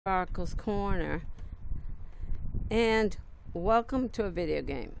Seasparkles Corner, and welcome to a video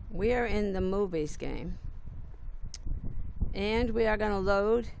game. We are in the movies game, and we are going to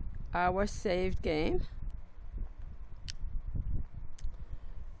load our saved game.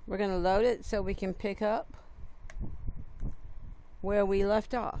 We're going to load it so we can pick up where we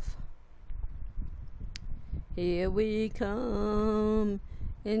left off. Here we come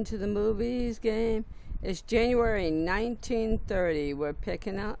into the movies game. It's January 1930. We're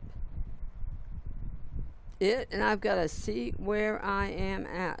picking up it, and I've got to see where I am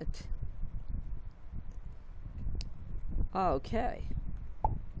at. Okay.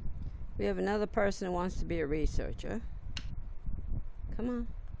 We have another person who wants to be a researcher. Come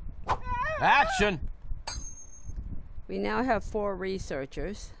on. Action! We now have 4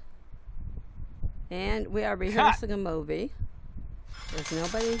 researchers, and we are rehearsing a movie. There's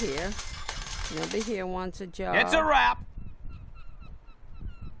nobody here. Nobody here wants a job. It's a wrap!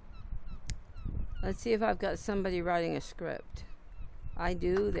 Let's see if I've got somebody writing a script. I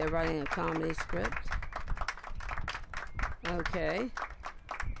do. They're writing a comedy script. Okay.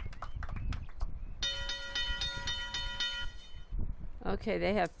 Okay,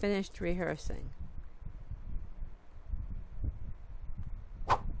 they have finished rehearsing.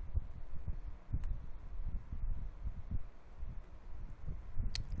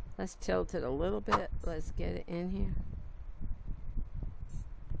 Let's tilt it a little bit. Let's get it in here.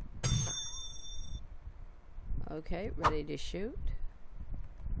 Okay, ready to shoot.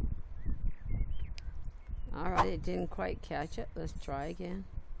 Alright, it didn't quite catch it. Let's try again.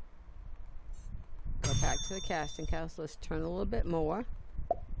 Go back to the casting couch. Let's turn a little bit more.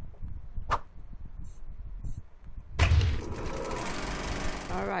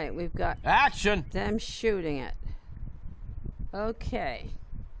 Alright, we've got Action! them shooting it. Okay.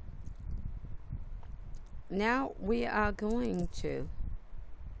 Now we are going to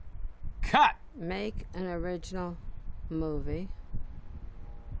Cut! make an original movie.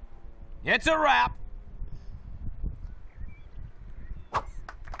 It's a wrap!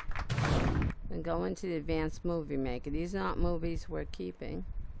 And go into the advanced movie maker. These are not movies we're keeping.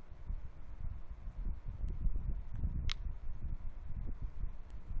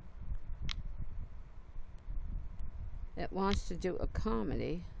 It wants to do a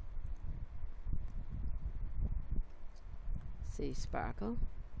comedy. Seasparkle.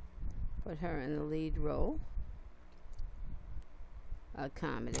 Put her in the lead role. A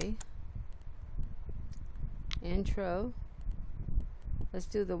comedy. Intro. Let's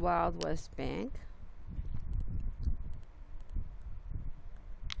do the Wild West Bank.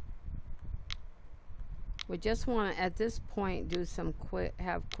 We just want to, at this point, do some quick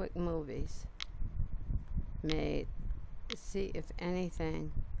movies made. See if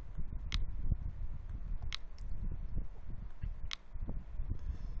anything.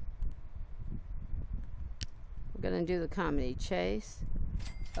 We're gonna do the comedy chase.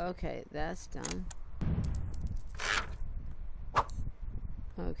 Okay, that's done.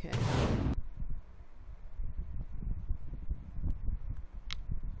 Okay.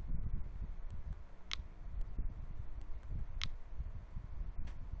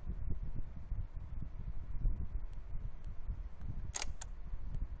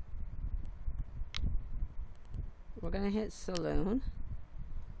 We're gonna hit saloon.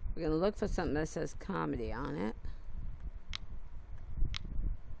 We're gonna look for something that says comedy on it.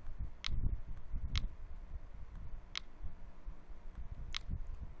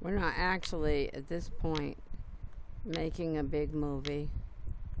 We're not actually, at this point, making a big movie.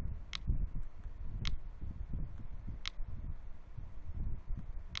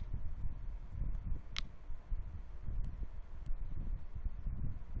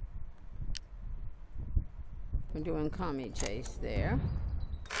 We're doing comedy chase there.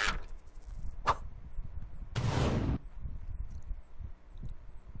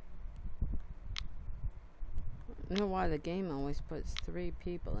 I don't know why the game always puts 3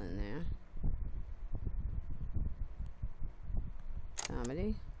 people in there.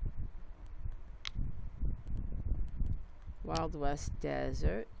 Comedy. Wild West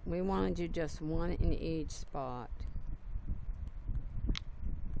Desert. We want to do just 1 in each spot.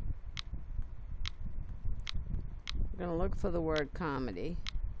 We're going to look for the word comedy.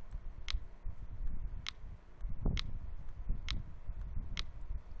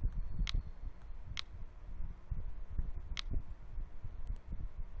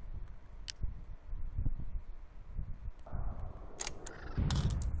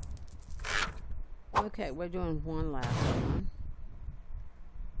 Okay, we're doing one last one.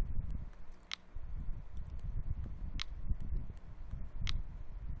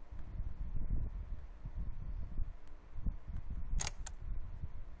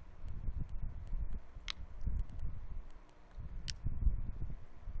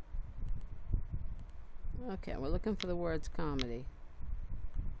 Okay, we're looking for the words comedy.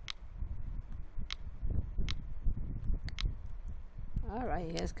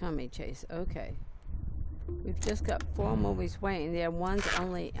 Alright, here's Comedy Chase. Okay. We've just got 4 movies waiting there. One's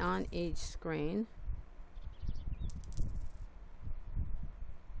only on each screen.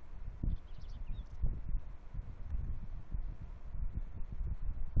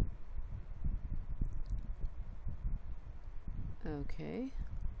 Okay.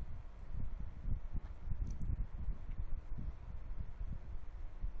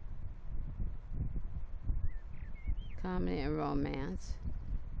 Comedy and romance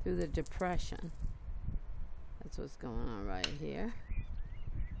through the Depression. That's what's going on right here.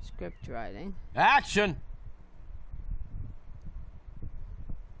 Script writing. Action!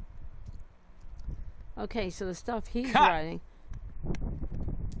 Okay, so the stuff he's Cut. writing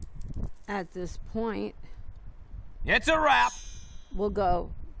at this point It's a wrap! will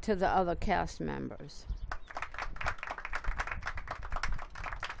go to the other cast members.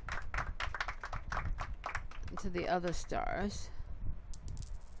 To the other stars.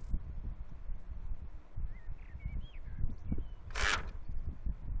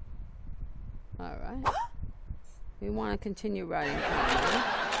 All right. We want to continue writing comedy.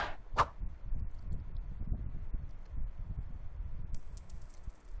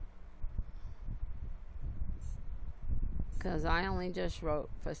 Because I only just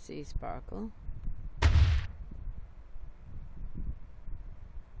wrote for Seasparkle.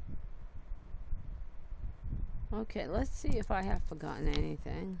 Okay, let's see if I have forgotten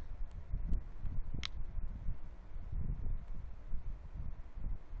anything.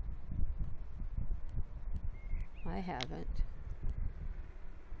 I haven't.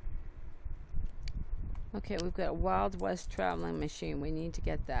 Okay, we've got a Wild West traveling machine. We need to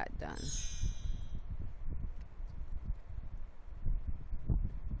get that done.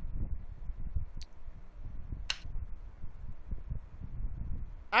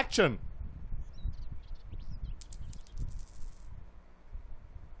 Action!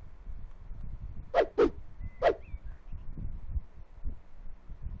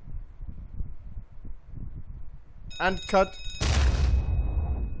 And cut.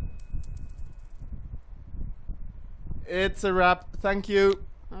 It's a wrap. Thank you.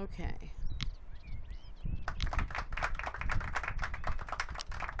 Okay.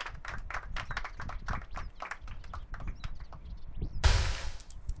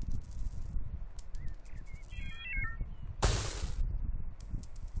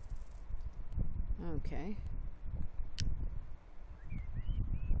 Okay.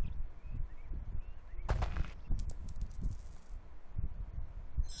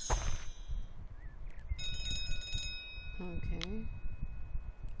 Okay.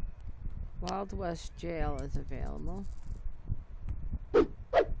 Wild West Jail is available. Okay,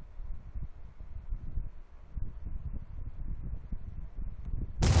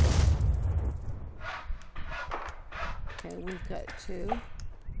 we've got 2.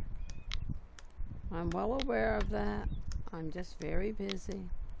 I'm well aware of that. I'm just very busy.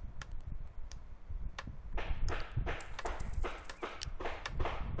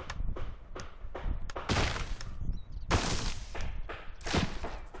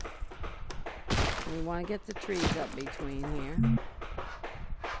 We want to get the trees up between here.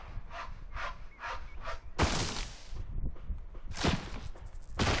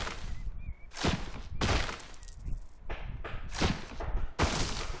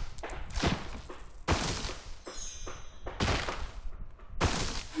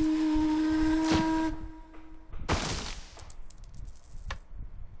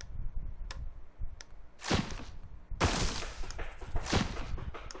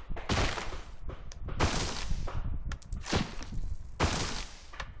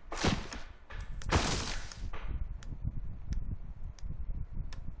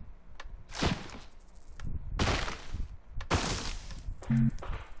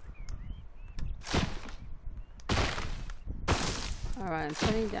 Alright, I'm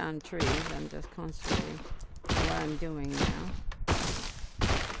putting down trees. I'm just concentrating on what I'm doing now.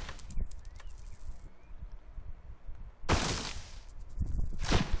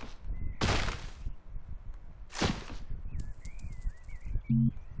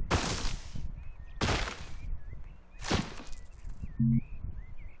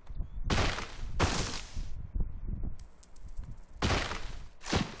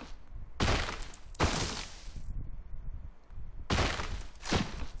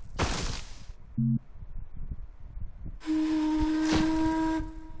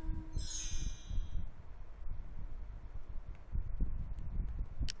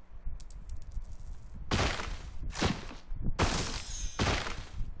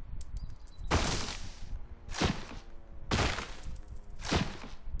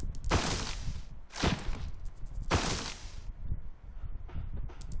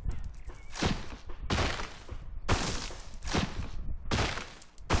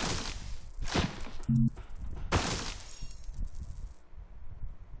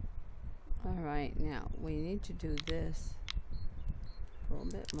 Alright, now we need to do this a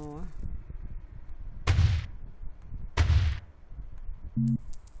little bit more.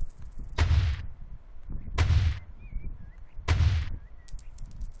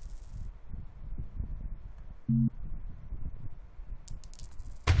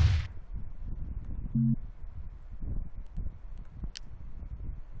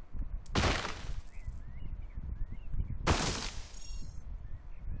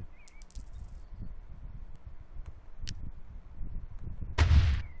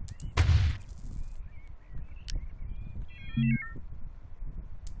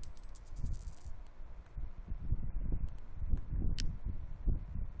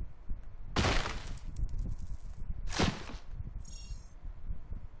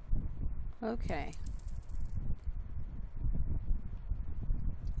 Okay.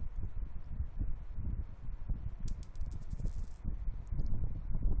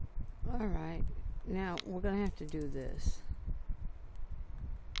 Alright, now we're going to have to do this.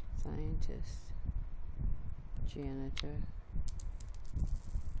 Scientist, janitor,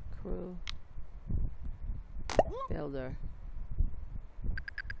 crew, builder.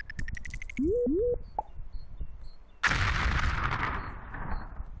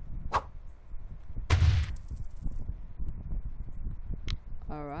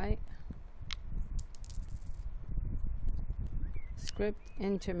 Alright. Script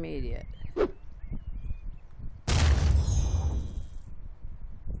intermediate.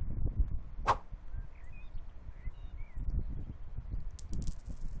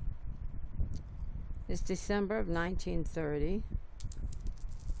 It's December of 1930.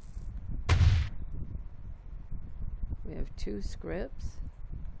 We have 2 scripts.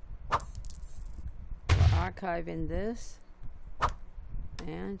 We're archiving this.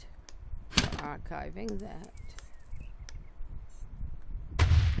 And we're archiving that.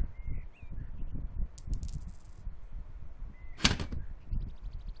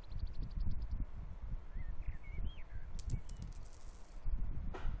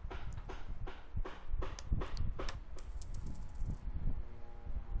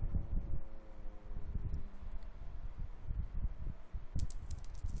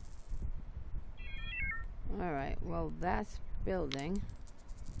 All right, well, that's building.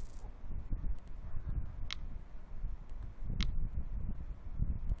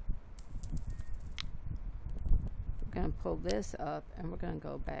 We're going to pull this up and we're going to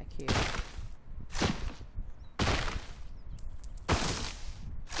go back here.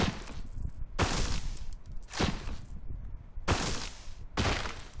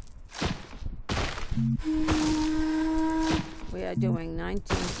 We are doing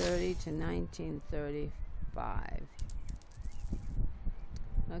 1930 to 1935.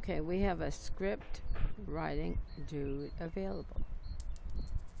 Okay, we have a script writing dude available.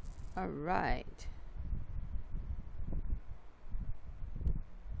 All right.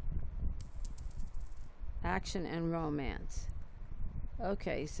 Action and romance.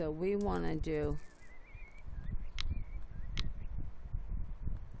 Okay, so we want to do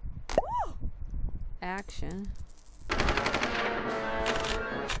action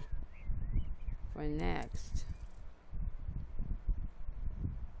for next.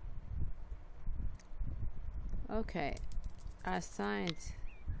 Okay, our science.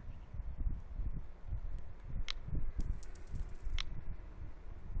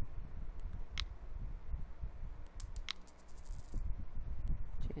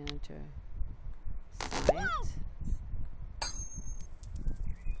 Janitor. Science.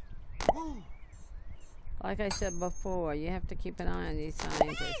 Like I said before, you have to keep an eye on these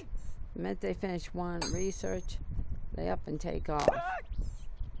scientists. The minute they finish one research, they up and take off.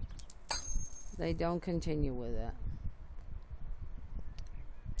 They don't continue with it.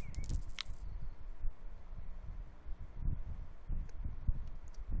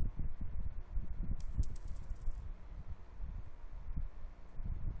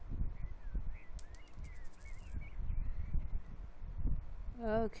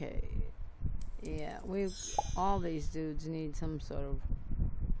 Okay. Yeah, all these dudes need some sort of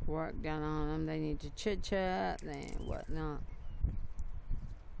work done on them. They need to chit chat and whatnot.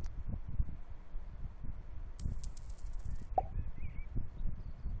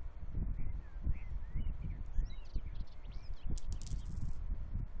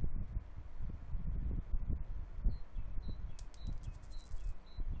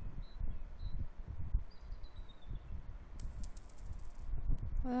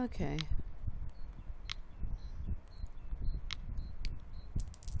 Okay.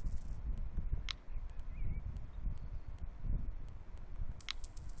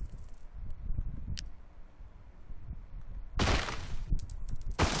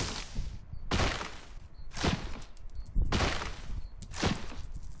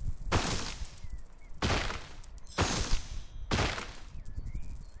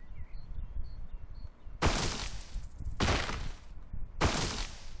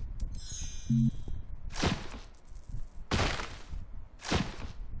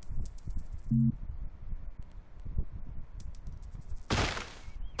 Okay,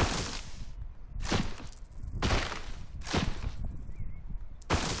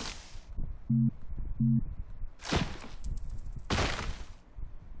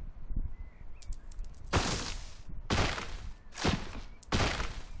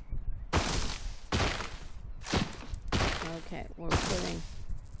 we're putting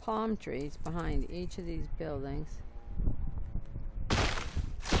palm trees behind each of these buildings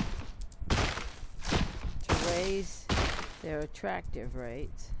to raise their attractive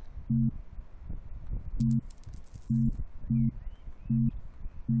rates.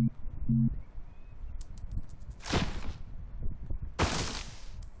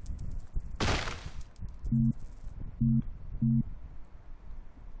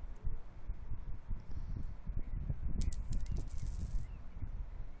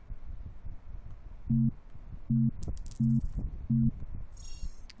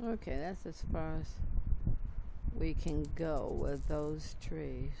 Okay, that's as far as we can go with those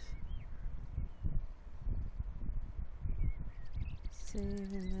trees.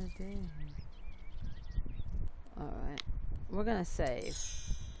 Saving the day. Alright, we're gonna save.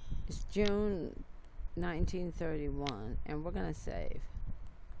 It's June 1931, and we're gonna save.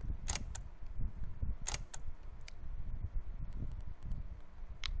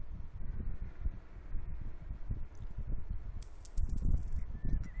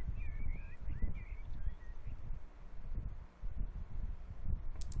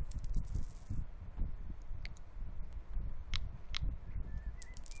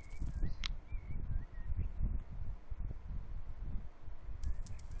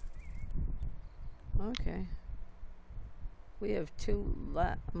 Okay. We have two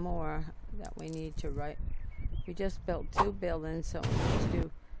more that we need to write. We just built 2 buildings, so we need to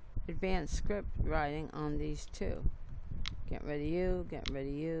do advanced script writing on these 2. Get rid of you, get rid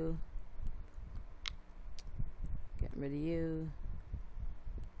of you, get rid of you,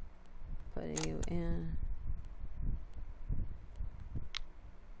 putting you in.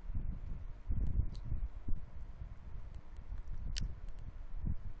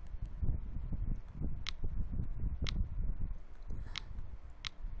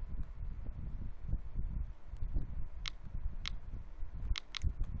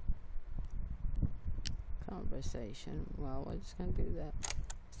 Conversation. Well, we're just gonna do that.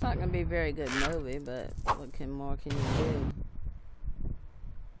 It's not gonna be a very good movie, but what more can you do?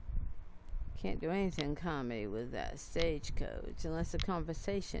 Can't do anything comedy with that stagecoach unless the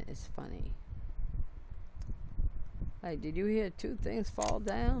conversation is funny. Hey, did you hear 2 things fall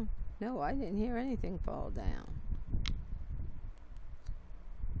down? No, I didn't hear anything fall down.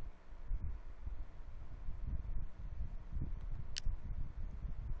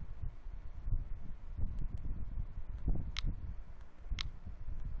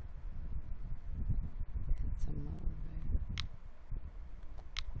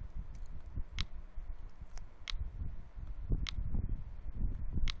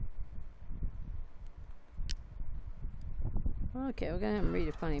 Okay, we're gonna read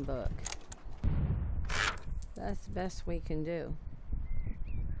a funny book. That's the best we can do.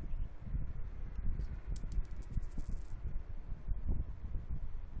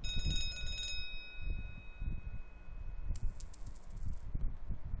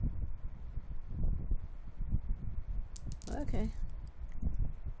 Okay.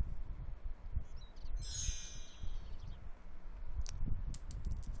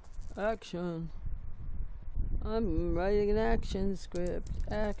 Action. I'm writing an action script.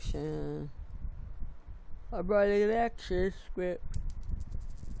 Action. I'm writing an action script.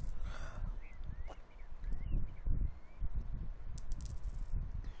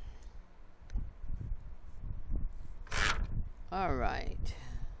 All right.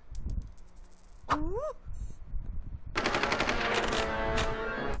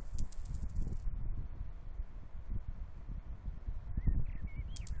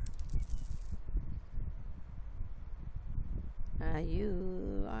 Are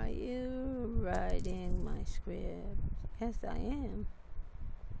you writing my script? Yes, I am.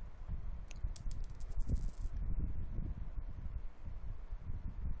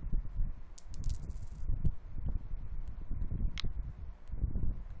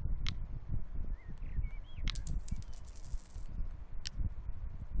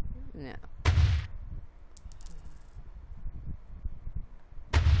 No.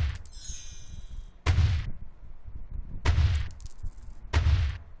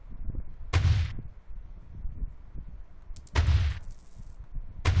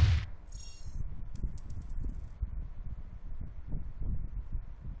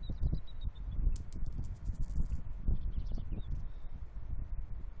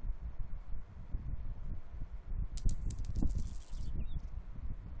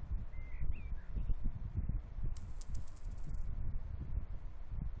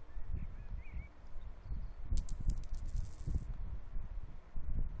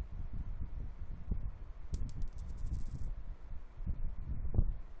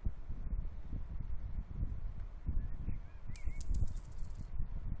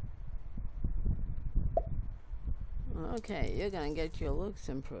 Okay, you're gonna get your looks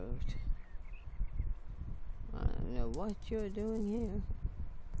improved. I don't know what you're doing here.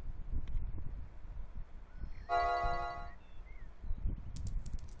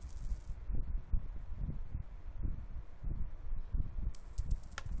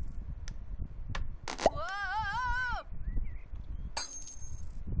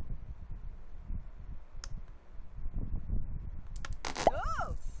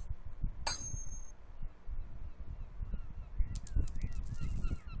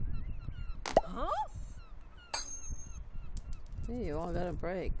 Hey, you all got a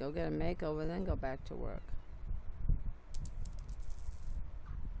break. Go get a makeover, then go back to work.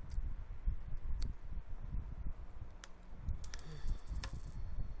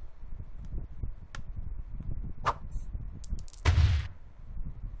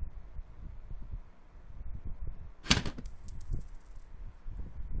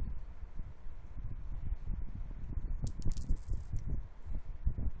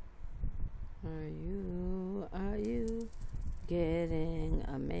 Are you getting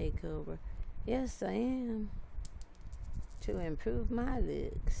a makeover? Yes, I am. To improve my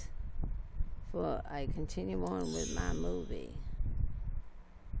looks. For I continue on with my movie.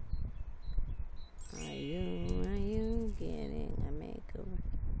 Are you getting a makeover?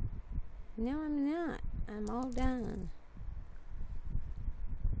 No, I'm not. I'm all done.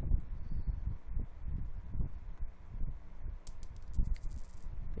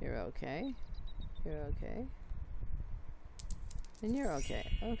 You're okay. You're okay. And you're okay.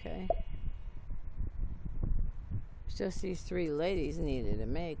 Okay. It's just these three ladies needed a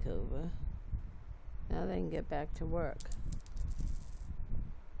makeover. Now they can get back to work.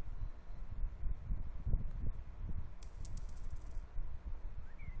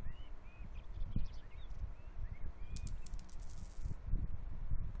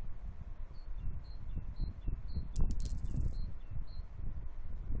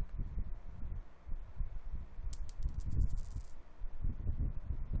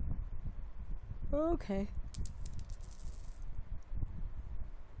 Okay.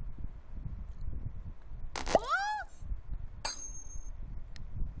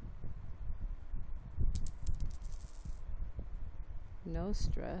 No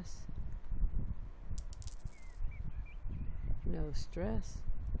stress. No stress.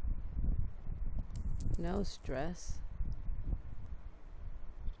 No stress.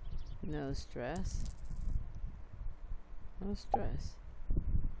 No stress. No stress.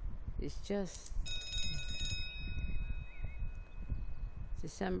 It's just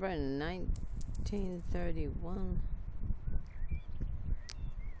December 1931.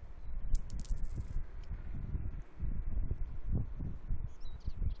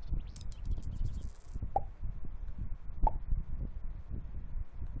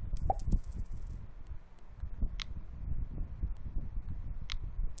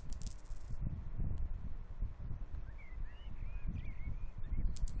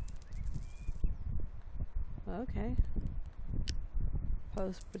 Okay.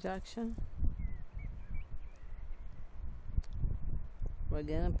 Post-production. We're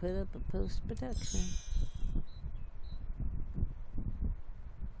gonna put up a post-production.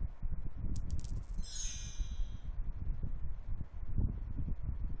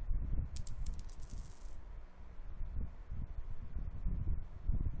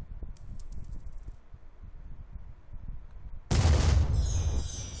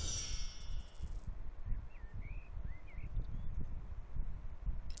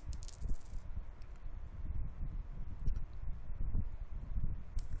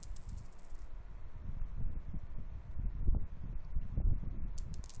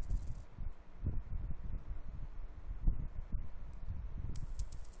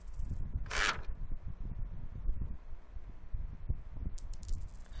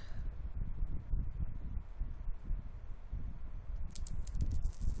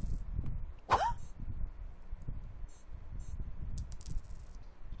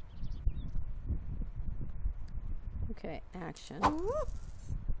 Okay, action.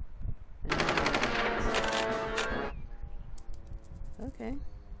 Okay.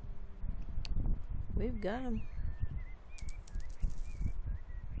 We've got him.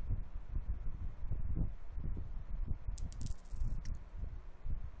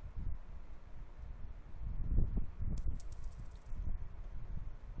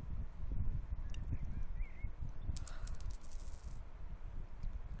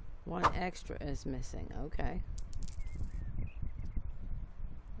 One extra is missing. Okay.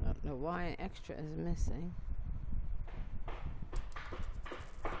 I don't know why an extra is missing.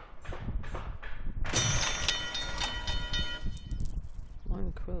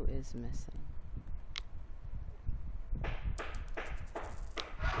 One crew is missing.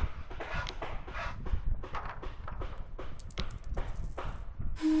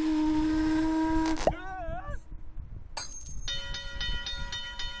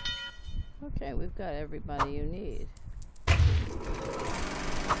 you've got everybody you need.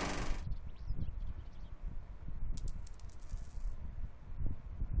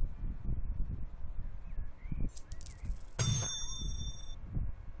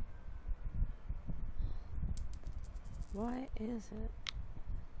 Why is it?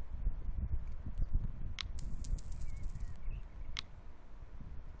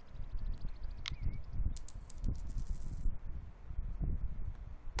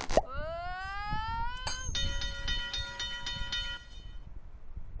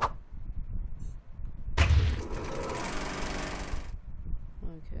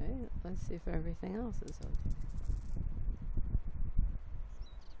 Okay, let's see if everything else is okay.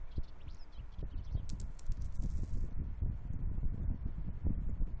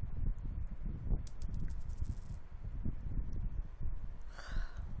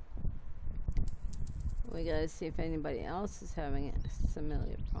 We gotta see if anybody else is having similar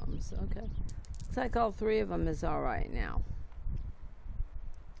problems. Okay. Looks like all three of them is alright now.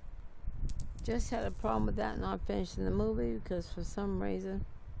 Just had a problem with that not finishing the movie because for some reason,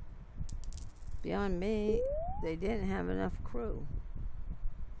 beyond me, they didn't have enough crew.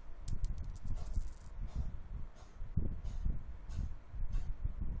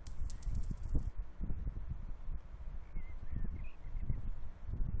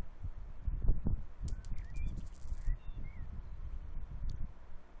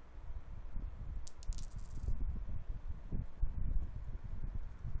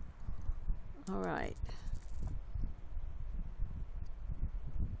 All right.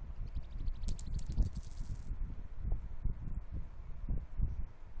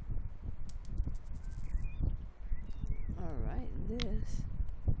 All right, this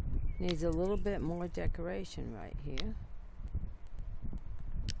needs a little bit more decoration right here.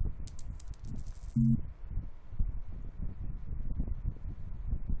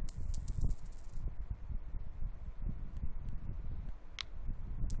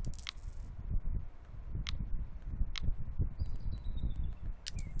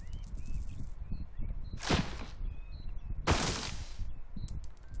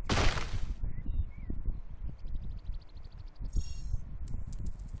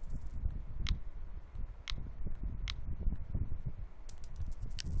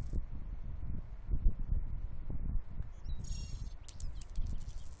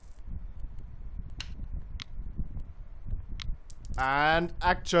 And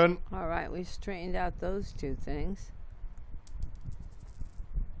action. All right, we've straightened out those two things.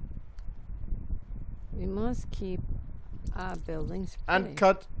 We must keep our buildings pretty. And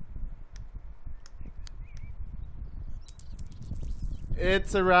cut.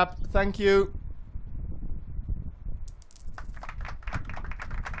 It's a wrap. Thank you.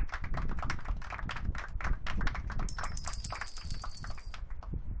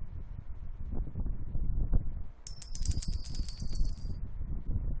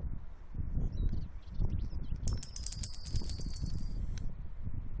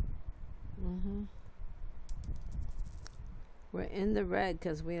 We're in the red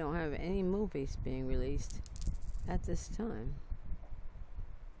because we don't have any movies being released at this time.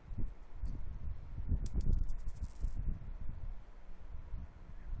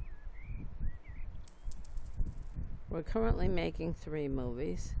 We're currently making 3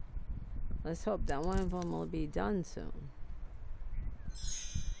 movies. Let's hope that one of them will be done soon.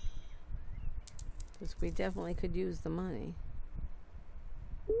 Because we definitely could use the money.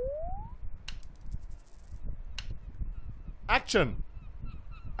 Action.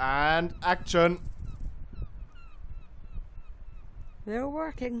 And action. They're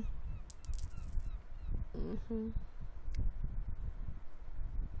working.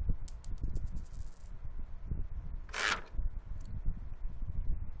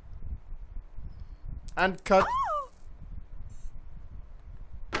 And cut.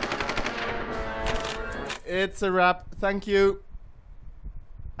 It's a wrap. Thank you.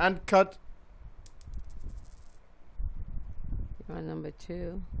 And cut. You're on number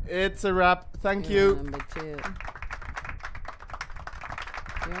 2. It's a wrap. Thank You're you. on number 2.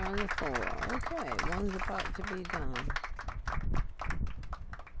 You're on the 4. Okay, one's about to be done.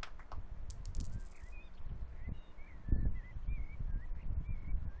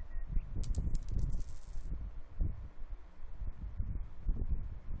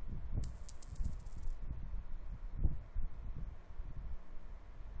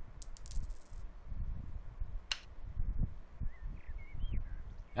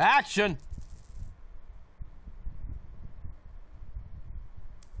 Action!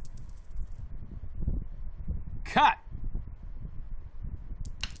 Cut!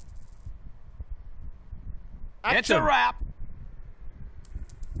 Action. It's a wrap!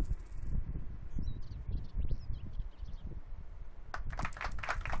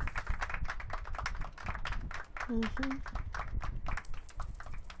 We're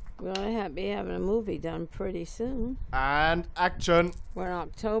going to be having a movie done pretty soon. And action. We're in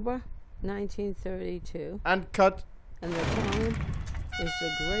October 1932. And cut. And the time is the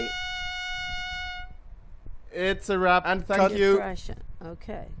Great It's a wrap. And thank you. Depression.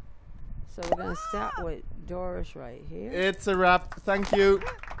 Okay. So we're going to start with Doris right here. It's a wrap. Thank you.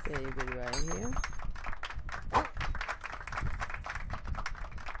 David right here.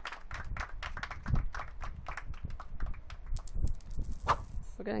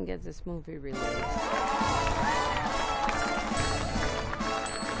 We're going to get this movie released.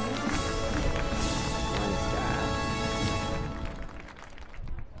 One star.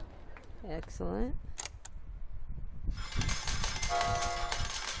 Excellent.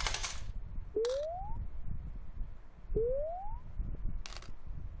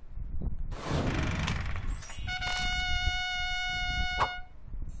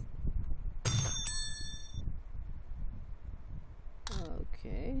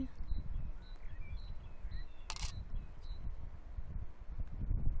 Okay.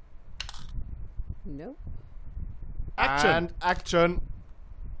 Nope. Action. And action.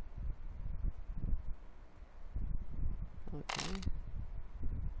 Okay.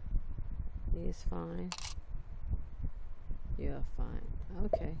 He's fine. You're fine.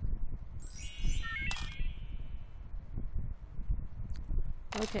 Okay.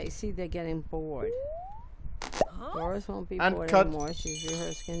 Okay, see, they're getting bored. Doris won't be And bored cut. anymore. She's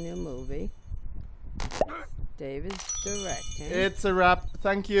rehearsing a new movie. David's directing. It's a wrap.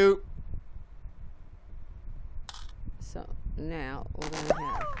 Thank you. So now we're going to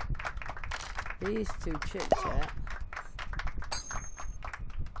have these two chit-chat.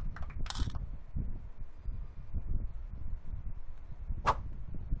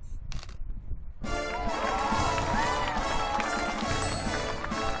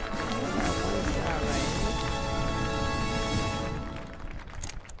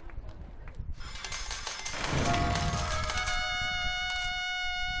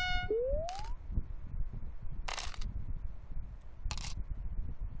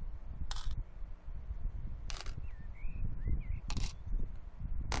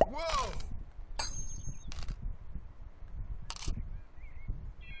 Whoa!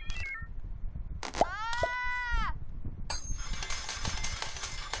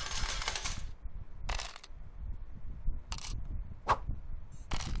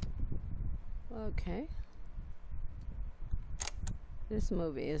 Okay. This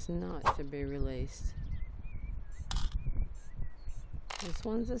movie is not to be released. This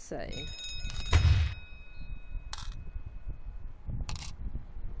one's a save.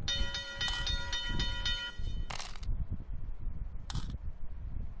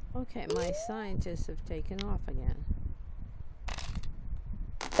 Okay, my scientists have taken off again.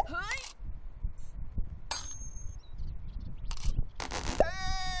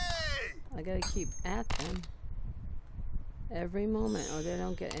 I gotta keep at them every moment or they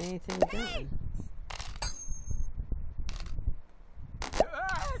don't get anything done.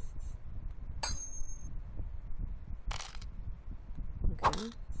 Okay.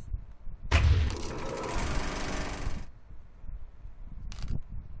 Okay.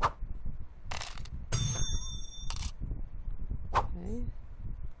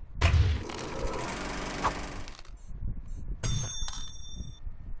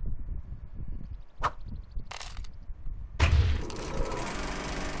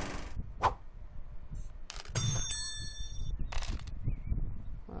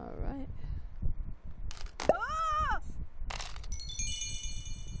 All right.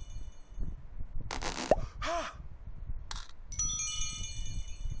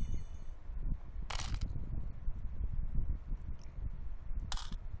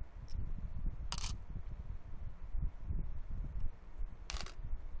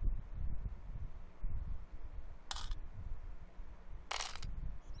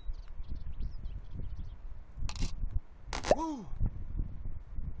 Woo!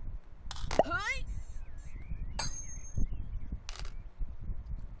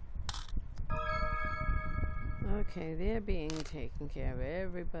 Okay, they're being taken care of.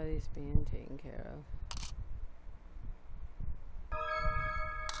 Everybody's being taken care of.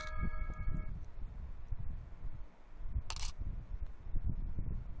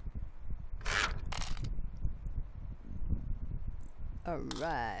 All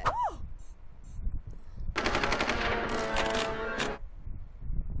right.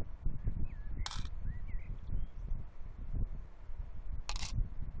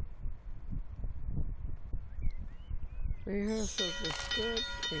 Rehearsal of the script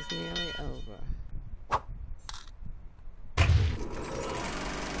is nearly over.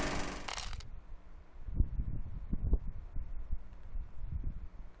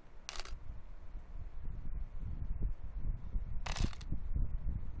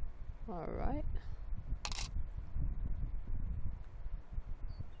 All right.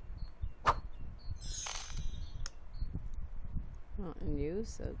 Not in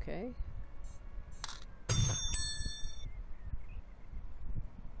use, okay.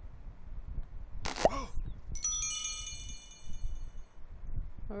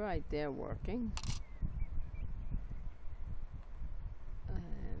 All right, they're working.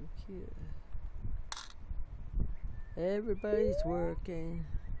 And cute. Everybody's working.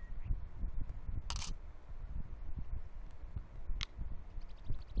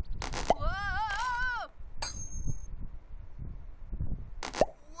 Whoa!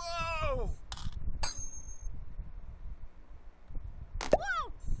 Whoa! Whoa!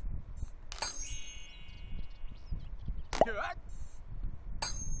 Cut.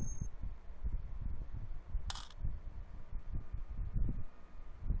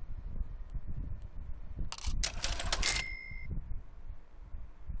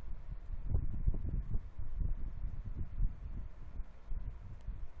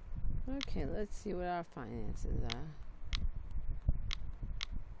 Okay, let's see what our finances are.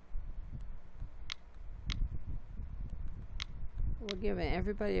 We're giving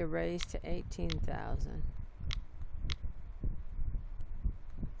everybody a raise to 18,000.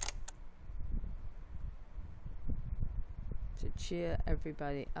 To cheer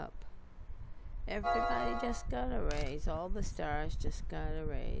everybody up. Everybody just got a raise. All the stars just got a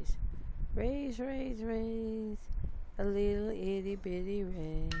raise. Raise, raise, raise. A little itty bitty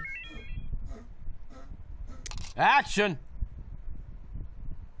raise. Action!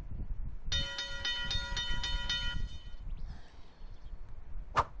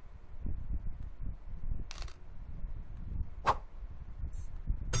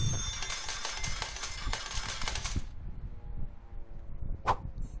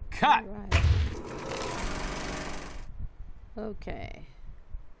 Cut! Right. Okay.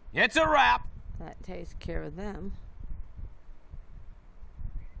 It's a wrap! That takes care of them.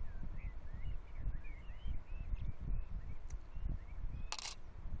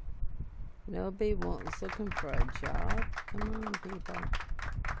 Nobody wants looking for a job. Come on, people.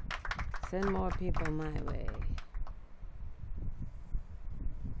 Send more people my way.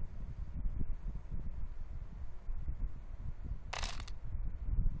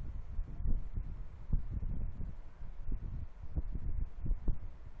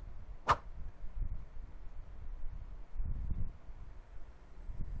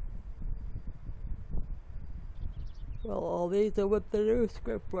 Well, all these are with the new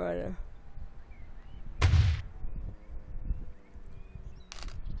script writer.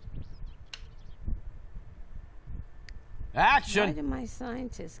 Why Action! do my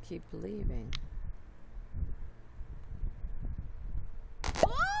scientists keep leaving?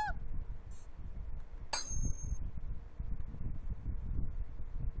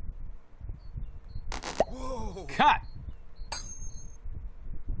 Cut!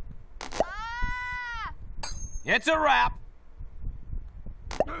 It's a wrap!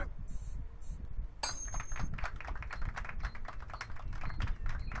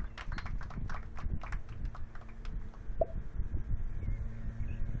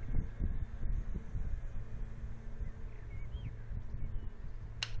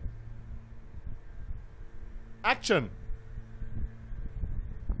 Action!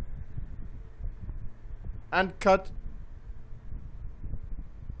 And cut.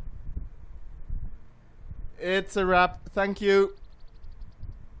 It's a wrap. Thank you.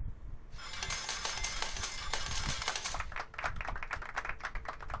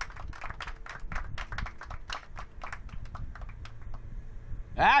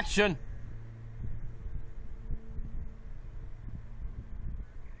 Action!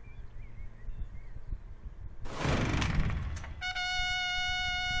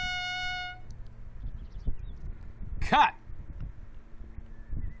 Cut!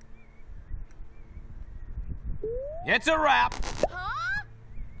 It's a wrap!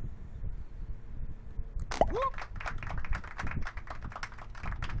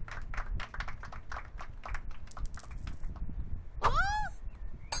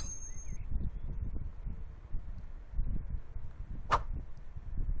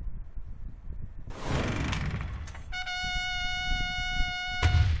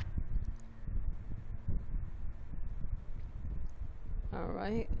 All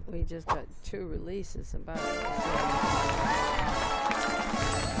right, we just got 2 releases about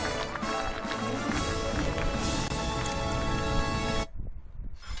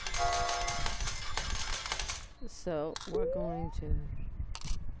so we're going to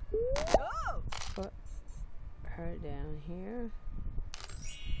put her down here.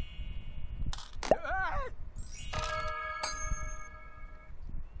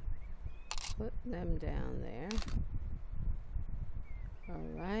 put them down there.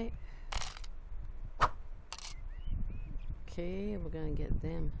 Alright. Okay, we're gonna get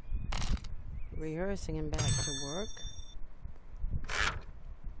them rehearsing and back to work.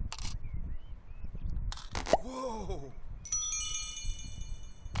 Whoa!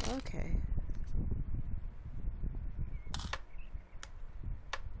 Okay.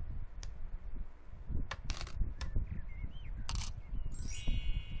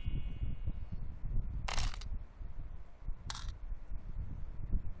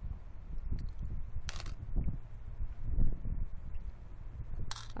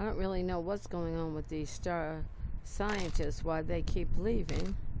 I don't really know what's going on with these star scientists, why they keep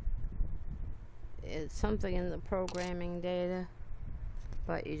leaving. It's something in the programming data,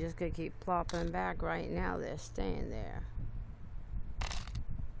 but you just gotta keep plopping back. Right now they're staying there.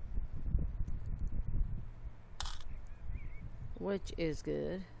 Which is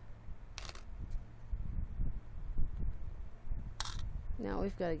good. Now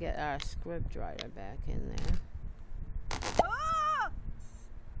we've got to get our script writer back in there.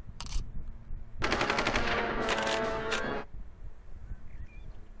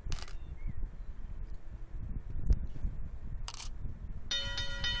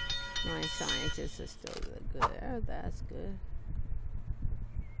 My scientists are still good there. That's good.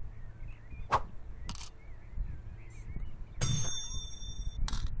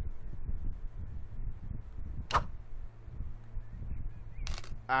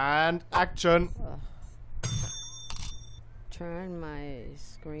 And action. Turn my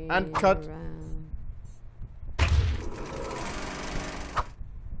screen And cut. around.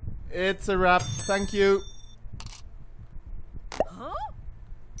 It's a wrap. Thank you. Huh?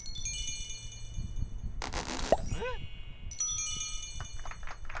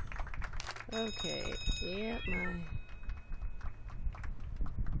 Okay, yeah, my...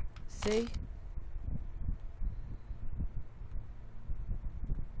 See?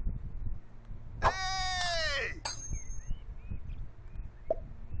 Hey!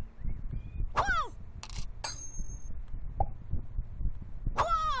 Whoa!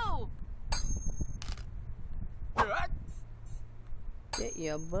 Whoa! Get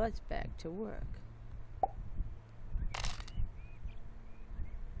your butts back to work.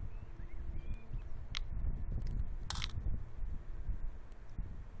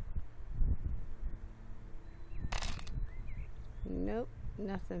 Nope,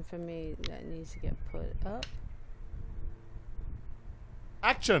 nothing for me that needs to get put up.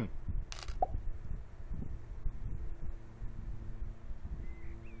 Action.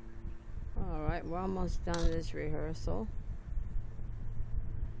 Alright, we're almost done this rehearsal.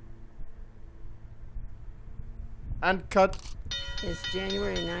 And cut. It's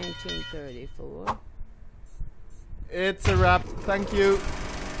January 1934. It's a wrap. Thank you.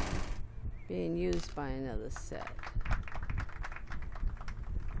 Being used by another set.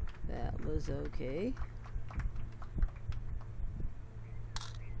 That was okay.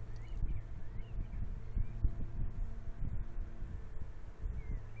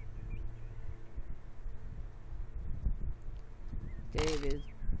 David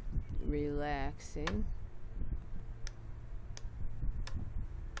relaxing.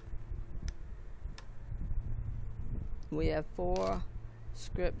 We have 4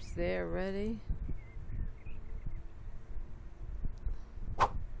 scripts there ready.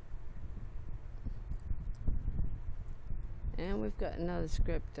 And we've got another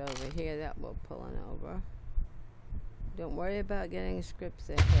script over here that we're pulling over. Don't worry about getting scripts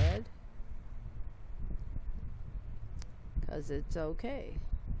ahead, because it's okay.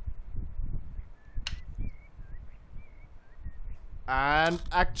 And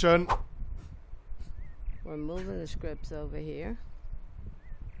action. We're moving the scripts over here.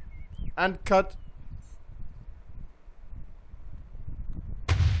 And cut.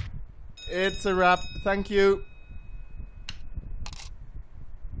 It's a wrap. Thank you.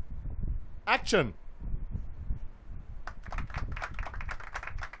 Action.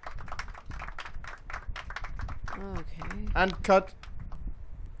 Okay. And cut.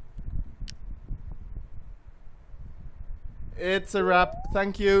 It's a wrap.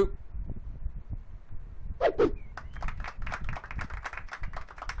 Thank you.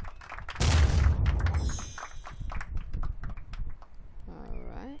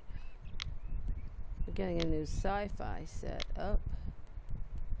 Alright. We're getting a new sci-fi set up.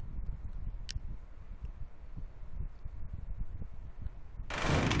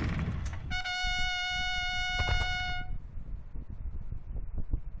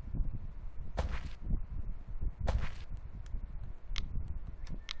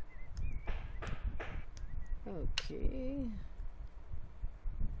 Okay.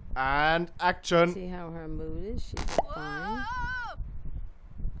 And action. See how her mood is? She's fine.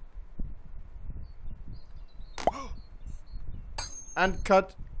 And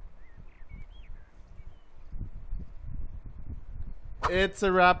cut. It's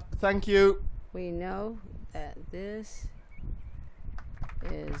a wrap. Thank you. We know that this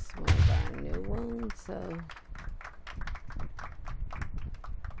is one of our new ones, so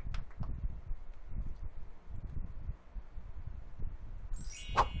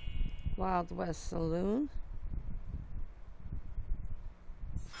Wild West Saloon.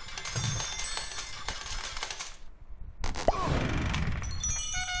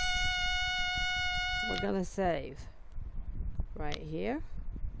 We're gonna save right here.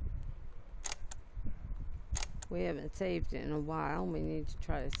 We haven't saved in a while. We need to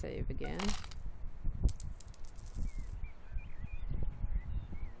try to save again.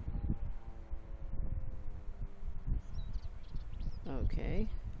 Okay.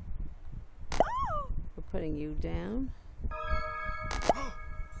 We're putting you down.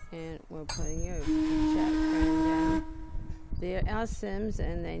 And we're putting your chat friend down. They're our Sims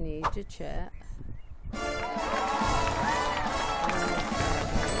and they need to chat.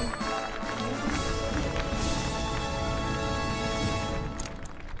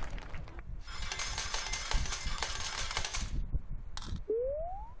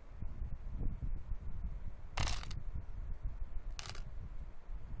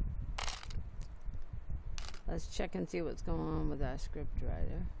 Let's check and see what's going on with our script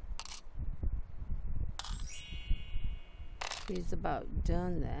writer. He's about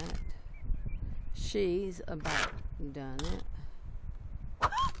done that. She's about done it.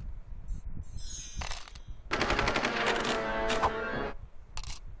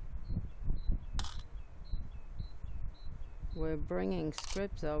 We're bringing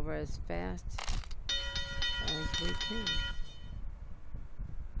scripts over as fast as we can.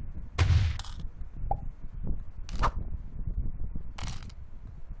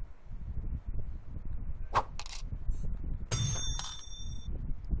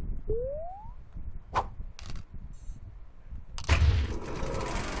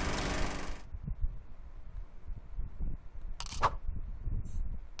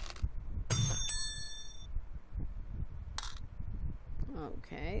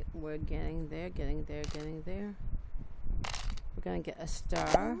 Okay, we're getting there, getting there, getting there. We're gonna get a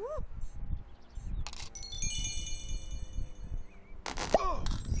star.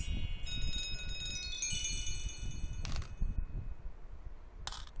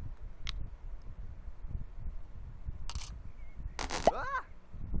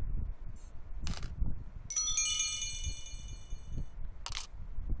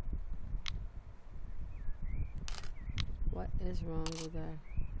 What is wrong with that?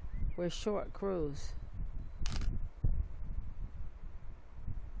 We're short crews.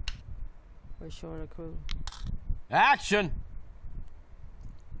 We're short a crew. Action!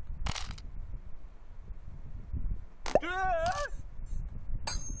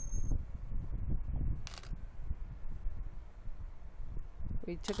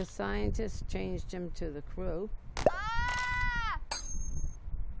 We took a scientist, changed him to the crew.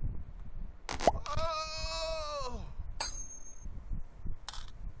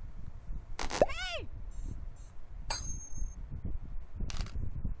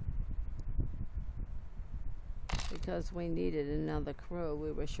 Because we needed another crew,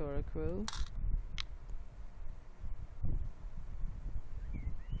 we were short a crew.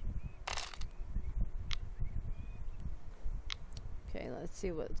 Okay, let's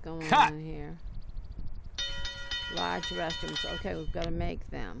see what's going on here. Large restrooms. Okay, we've got to make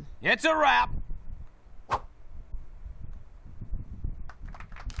them. It's a wrap!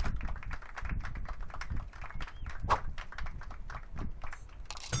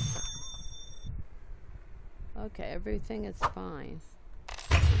 Okay, everything is fine.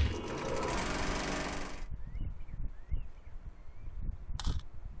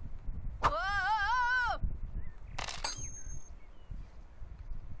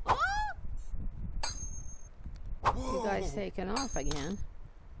 You guys taking off again.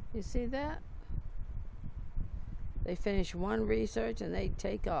 You see that? They finish one research and they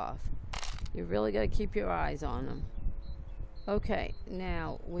take off. You really got to keep your eyes on them. Okay,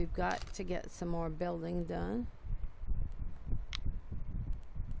 now we've got to get some more building done.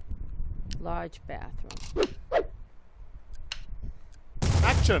 Large bathroom.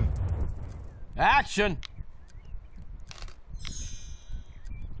 Action. Action!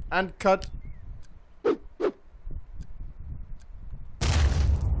 And cut.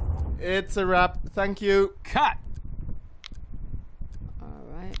 It's a wrap. Thank you. Cut!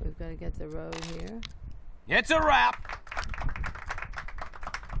 Alright, we've got to get the road here. It's a wrap!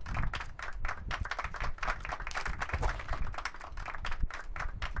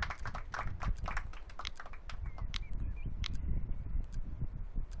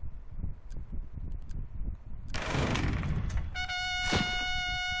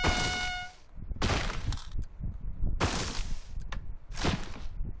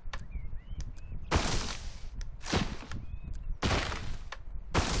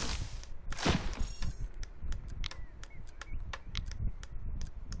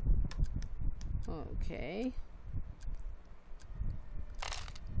 Okay.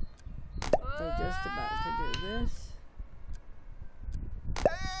 We're just about to do this.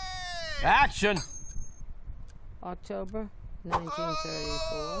 Action! October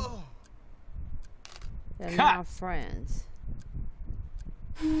 1934. They're Cut. now friends.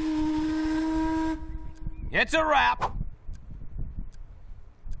 It's a wrap!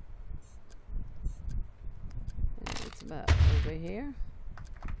 And it's about over here.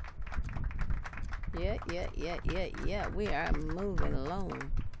 Yeah. We are moving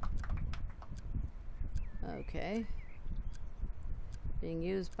along. Okay. Being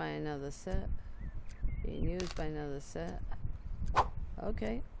used by another set. Being used by another set.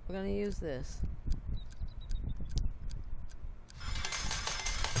 Okay, we're gonna use this.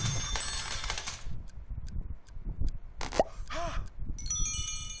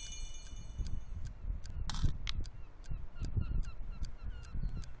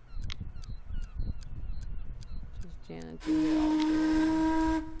 Just Janet to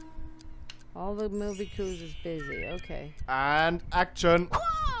here. All the movie crews is busy. Okay. And action.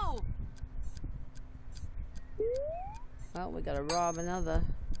 Whoa! Well, we gotta rob another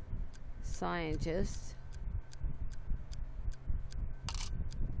scientist.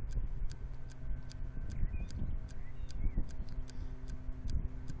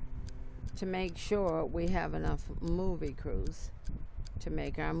 To make sure we have enough movie crews to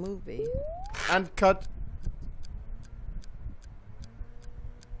make our movie. And cut.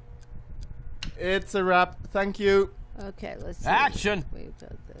 It's a wrap. Thank you. Okay, let's see. Action! We've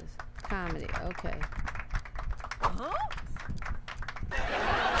got this. Comedy, okay. Huh?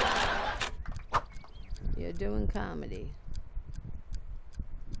 You're doing comedy.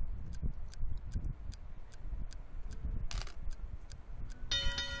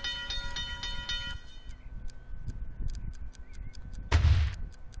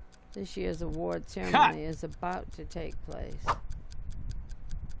 This year's award ceremony is about to take place.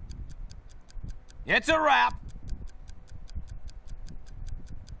 It's a wrap!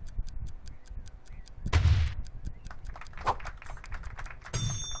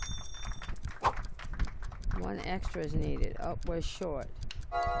 One extra is needed. Oh, we're short.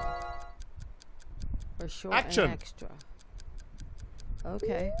 We're short Action. an extra.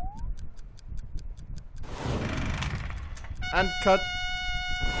 Okay. And cut.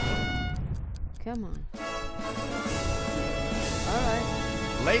 Come on. All right.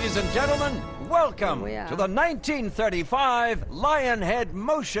 Ladies and gentlemen, welcome Here we are. to the 1935 Lionhead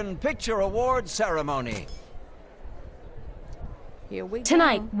Motion Picture Awards ceremony. Here we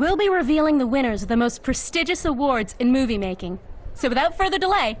Tonight, go. we'll be revealing the winners of the most prestigious awards in movie making. So without further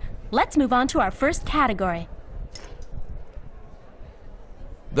delay, let's move on to our first category.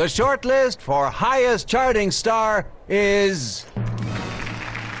 The shortlist for highest charting star is...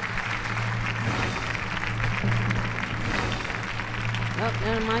 Nope,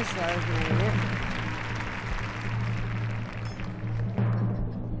 none of my stars made it.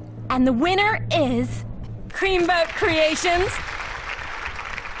 And the winner is Creamboat Creations.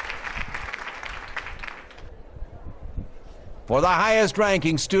 For the highest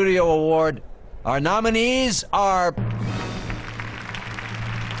ranking studio award, our nominees are...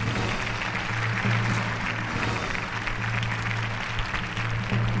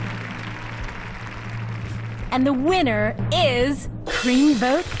 And the winner is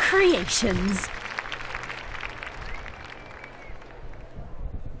Creamboat Creations.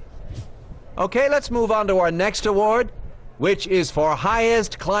 Okay, let's move on to our next award, which is for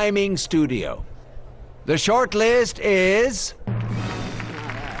highest climbing studio. The shortlist is...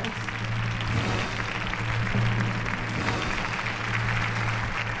 Not us.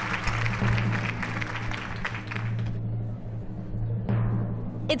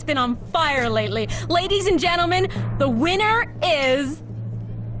 It's been on fire lately. Ladies and gentlemen, the winner is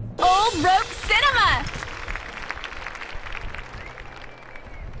Old Rope Cinema.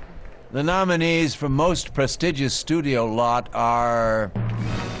 The nominees for most prestigious studio lot are...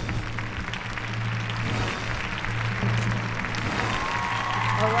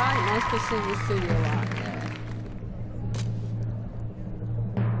 All right, nice to see the studio out there.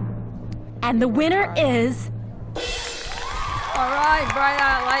 And the winner is... All right, Bright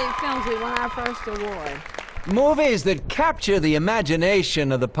Out Light Films, we won our first award. Movies that capture the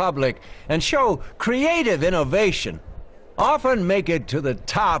imagination of the public and show creative innovation often make it to the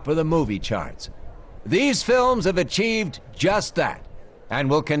top of the movie charts. These films have achieved just that and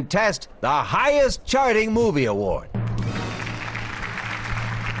will contest the highest charting movie award. I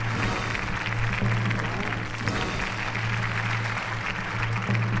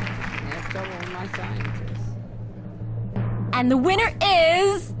have trouble with my scientists. And the winner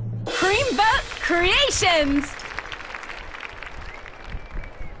is Creamboat creations!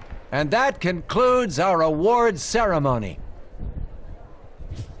 And that concludes our awards ceremony.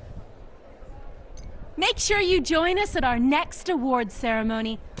 Make sure you join us at our next awards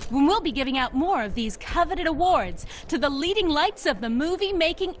ceremony, when we'll be giving out more of these coveted awards to the leading lights of the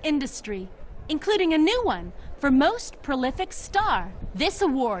movie-making industry, including a new one for Most Prolific Star. This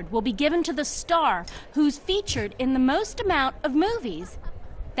award will be given to the star who's featured in the most amount of movies.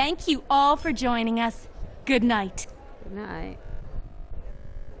 Thank you all for joining us. Good night. Good night.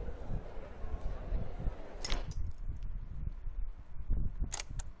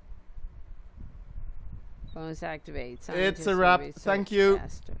 Bonus activate. It's a wrap. Thank you.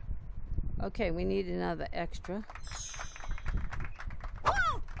 Faster. Okay, we need another extra.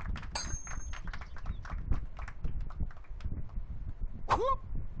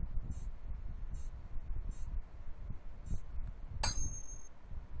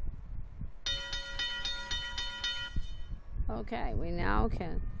 Okay, we now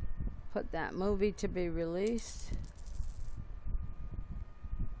can put that movie to be released.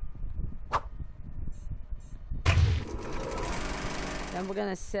 Then we're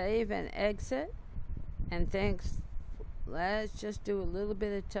gonna save and exit. And thanks. Let's just do a little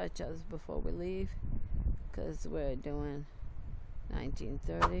bit of touch-ups before we leave, because we're doing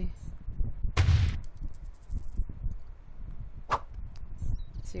 1930.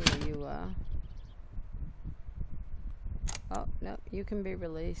 See where you are. Oh, no, you can be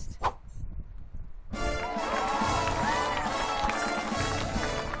released.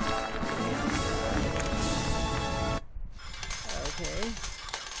 Okay.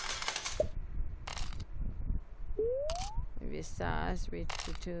 Maybe stars reach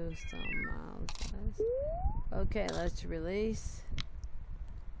to 2 some miles. Okay, let's release.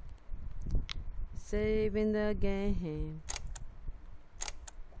 Saving the game.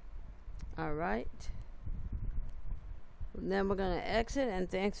 Alright. Then we're going to exit, and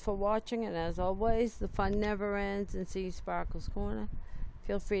thanks for watching, and as always, the fun never ends in Seasparkles Corner.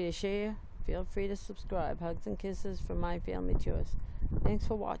 Feel free to share, feel free to subscribe. Hugs and kisses from my family to yours. Thanks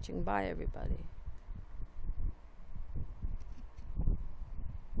for watching. Bye, everybody.